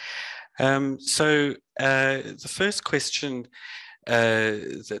screen. So the first question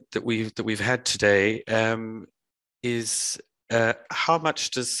that we've had today is how much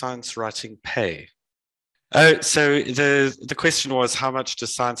does science writing pay? So the question was, how much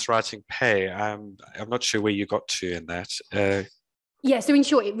does science writing pay? I'm not sure where you got to in that. Yeah, so in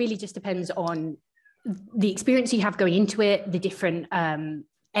short, it really just depends on the experience you have going into it, the different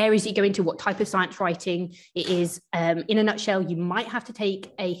areas that you go into, what type of science writing it is. In a nutshell, you might have to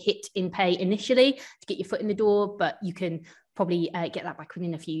take a hit in pay initially to get your foot in the door, but you can probably get that back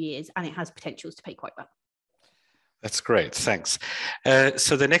within a few years, and it has potentials to pay quite well. That's great, thanks.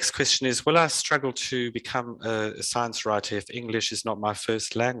 So the next question is, will I struggle to become a science writer if English is not my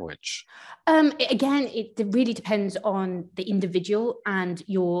first language? Again, it really depends on the individual and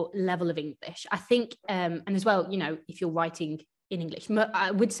your level of English. I think, and as well, you know, if you're writing in English, I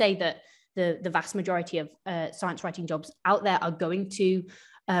would say that the vast majority of science writing jobs out there are going to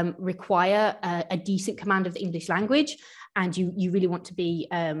require a decent command of the English language, and you really want to be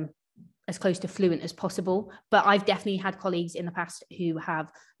as close to fluent as possible. But I've definitely had colleagues in the past who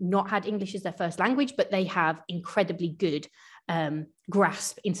have not had English as their first language, but they have incredibly good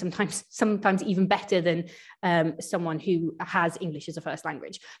grasp in sometimes even better than someone who has English as a first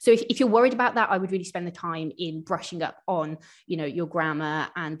language. So if you're worried about that, I would really spend the time in brushing up on, you know, your grammar,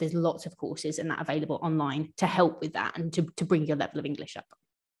 and there's lots of courses and that available online to help with that and to bring your level of English up.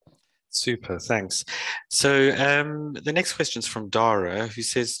 Super, thanks. So the next question is from Dara, who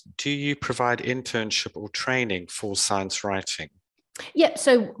says, do you provide internship or training for science writing? Yeah,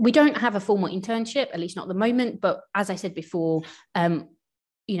 so we don't have a formal internship, at least not at the moment. But as I said before,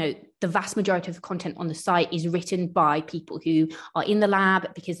 you know, the vast majority of the content on the site is written by people who are in the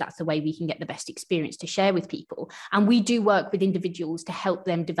lab, because that's the way we can get the best experience to share with people. And we do work with individuals to help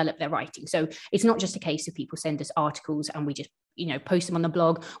them develop their writing. So it's not just a case of people send us articles and we just, you know, post them on the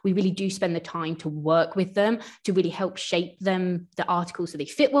blog. We really do spend the time to work with them to really help shape them, the articles, so they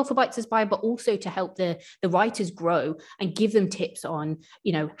fit well for Bite Size Bio, but also to help the writers grow and give them tips on,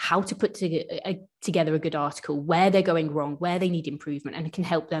 you know, how to put together a good article, where they're going wrong, where they need improvement, and it can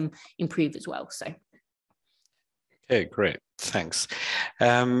help them improve as well. So okay, great. thanks.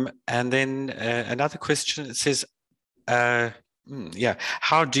 And then another question, it says,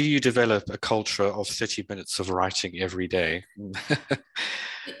 how do you develop a culture of 30 minutes of writing every day?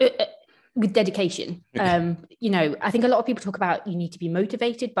 With dedication. I think a lot of people talk about you need to be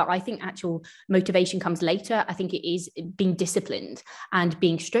motivated, but I think actual motivation comes later. I think it is being disciplined and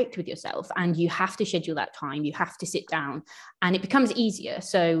being strict with yourself, and you have to schedule that time. You have to sit down, and it becomes easier.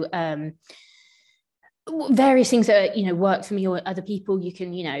 So various things that work for me or other people, you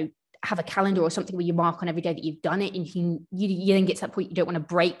can have a calendar or something where you mark on every day that you've done it, and you then get to that point you don't want to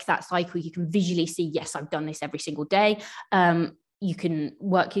break that cycle. You can visually see, yes, I've done this every single day. You can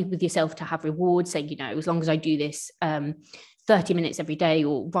work with yourself to have rewards, saying, as long as I do this 30 minutes every day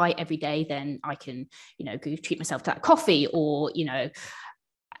or write every day, then I can, go treat myself to that coffee, or,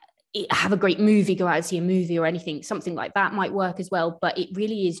 have a great movie, go out and see a movie or anything. Something like that might work as well. But it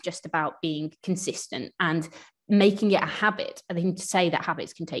really is just about being consistent and making it a habit. I think to say that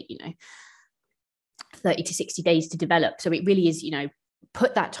habits can take, 30 to 60 days to develop. So it really is,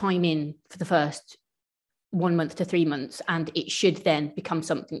 put that time in for the first 1 month to 3 months, and it should then become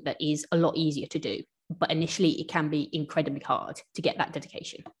something that is a lot easier to do. But initially, it can be incredibly hard to get that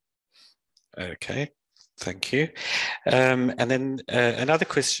dedication. Okay, thank you. And then another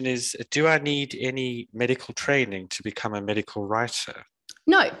question is, do I need any medical training to become a medical writer?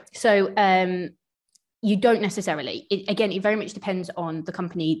 No. So you don't necessarily. It very much depends on the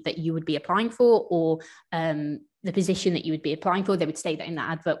company that you would be applying for, or the position that you would be applying for. They would say that in that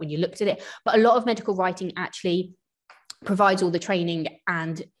advert when you looked at it. But a lot of medical writing actually provides all the training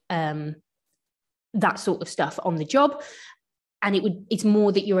and that sort of stuff on the job. And it's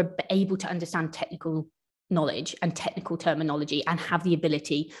more that you're able to understand technical knowledge and technical terminology and have the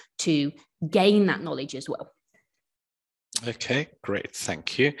ability to gain that knowledge as well. Okay, great,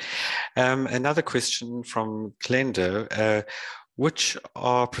 thank you. Another question from Glenda. Which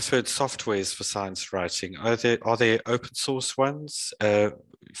are preferred softwares for science writing? Are there open source ones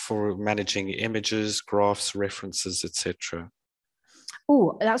for managing images, graphs, references, etc.?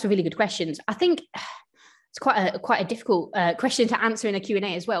 Oh, that's a really good question. I think it's quite a difficult question to answer in a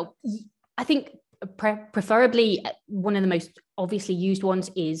Q&A as well. I think preferably one of the most obviously used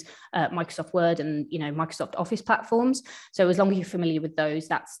ones is Microsoft Word and Microsoft Office platforms. So as long as you're familiar with those,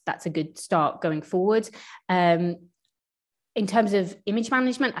 that's a good start going forward. In terms of image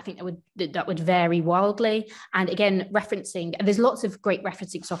management, I think that would vary wildly. And again, referencing, there's lots of great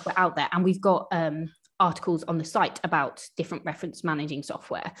referencing software out there, and we've got articles on the site about different reference managing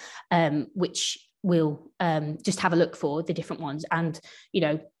software, which we'll just have a look for the different ones. And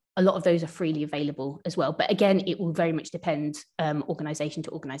a lot of those are freely available as well. But again, it will very much depend organization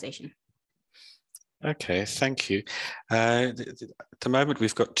to organization. Okay, thank you. At the moment,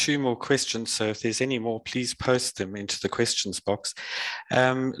 we've got 2 more questions. So if there's any more, please post them into the questions box.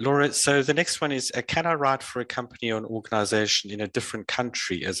 Laura, so the next one is, can I write for a company or an organization in a different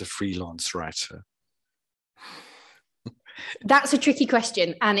country as a freelance writer? That's a tricky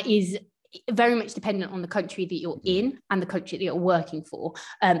question, and it is very much dependent on the country that you're in and the country that you're working for,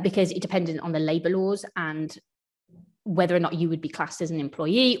 because it depends on the labor laws and whether or not you would be classed as an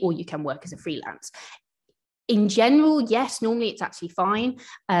employee or you can work as a freelance. In general, yes, normally it's actually fine.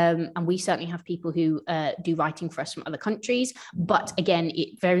 And we certainly have people who do writing for us from other countries. But again,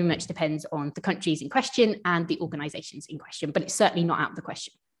 it very much depends on the countries in question and the organizations in question, but it's certainly not out of the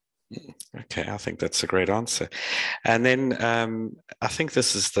question. Okay, I think that's a great answer. And then I think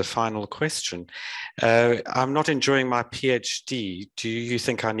this is the final question. I'm not enjoying my PhD. Do you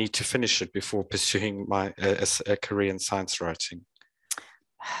think I need to finish it before pursuing a career in science writing?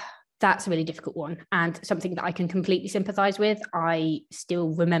 That's a really difficult one, and something that I can completely sympathize with. I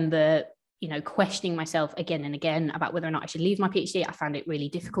still remember, questioning myself again and again about whether or not I should leave my PhD. I found it really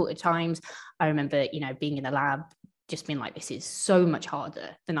difficult at times. I remember, being in the lab, just being like, this is so much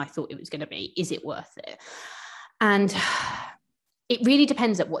harder than I thought it was going to be. Is it worth it? And it really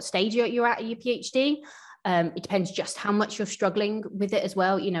depends at what stage you're at your PhD. It depends just how much you're struggling with it as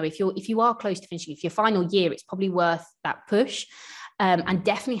well. If you are close to finishing, if your final year, it's probably worth that push. And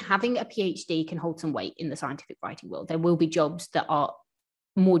definitely having a PhD can hold some weight in the scientific writing world. There will be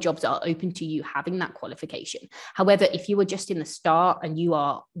more jobs that are open to you having that qualification. However, if you are just in the start and you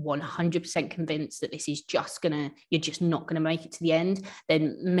are 100% convinced that this is you're just not going to make it to the end,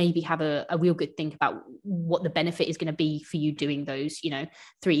 then maybe have a real good think about what the benefit is going to be for you doing those,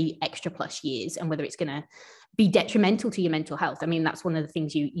 3 extra plus years, and whether it's going to be detrimental to your mental health. I mean, that's one of the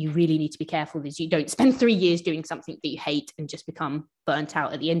things you really need to be careful is you don't spend 3 years doing something that you hate and just become burnt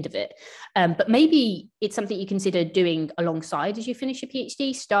out at the end of it. But maybe it's something you consider doing alongside as you finish your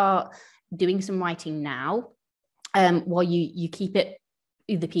PhD. Start doing some writing now, while you keep the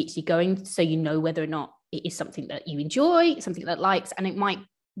PhD going, so you know whether or not it is something that you enjoy, something that likes, and it might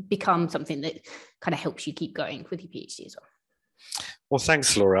become something that kind of helps you keep going with your PhD as well. Well,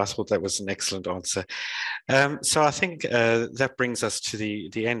 thanks, Laura. I thought that was an excellent answer. So I think that brings us to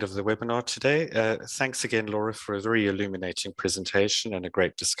the end of the webinar today. Thanks again, Laura, for a very illuminating presentation and a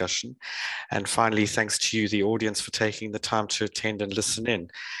great discussion. And finally, thanks to you, the audience, for taking the time to attend and listen in.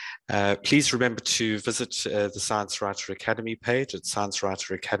 Please remember to visit the Science Writer Academy page at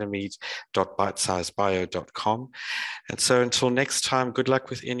sciencewriteracademy.bitesizebio.com. And so until next time, good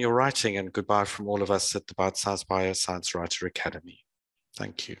luck in your writing, and goodbye from all of us at the Bite Size Bio Science Writer Academy.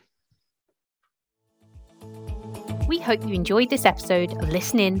 Thank you. We hope you enjoyed this episode of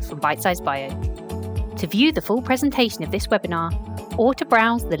Listen In from Bite Size Bio. To view the full presentation of this webinar or to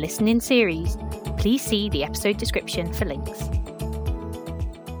browse the Listen In series, please see the episode description for links.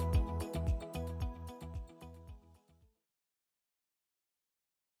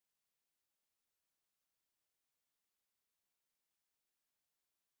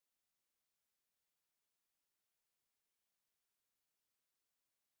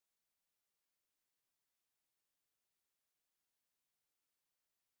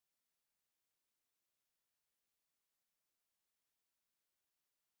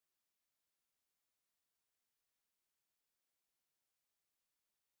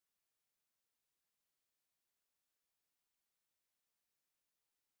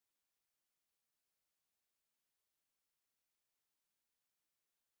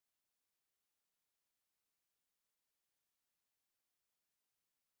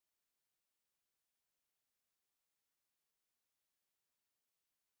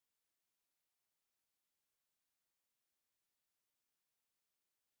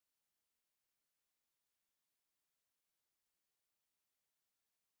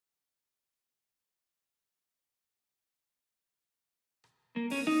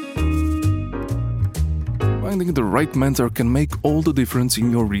 Finding the right mentor can make all the difference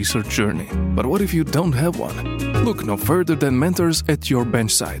in your research journey. But what if you don't have one? Look no further than Mentors at Your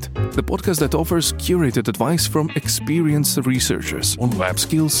Benchside, the podcast that offers curated advice from experienced researchers on lab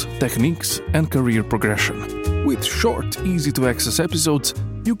skills, techniques, and career progression. With short, easy-to-access episodes,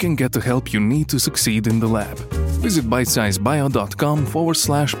 you can get the help you need to succeed in the lab. Visit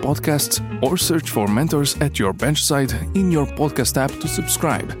bitesizebio.com/podcasts or search for Mentors at Your Benchside in your podcast app to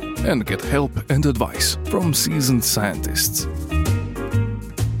subscribe and get help and advice from seasoned scientists.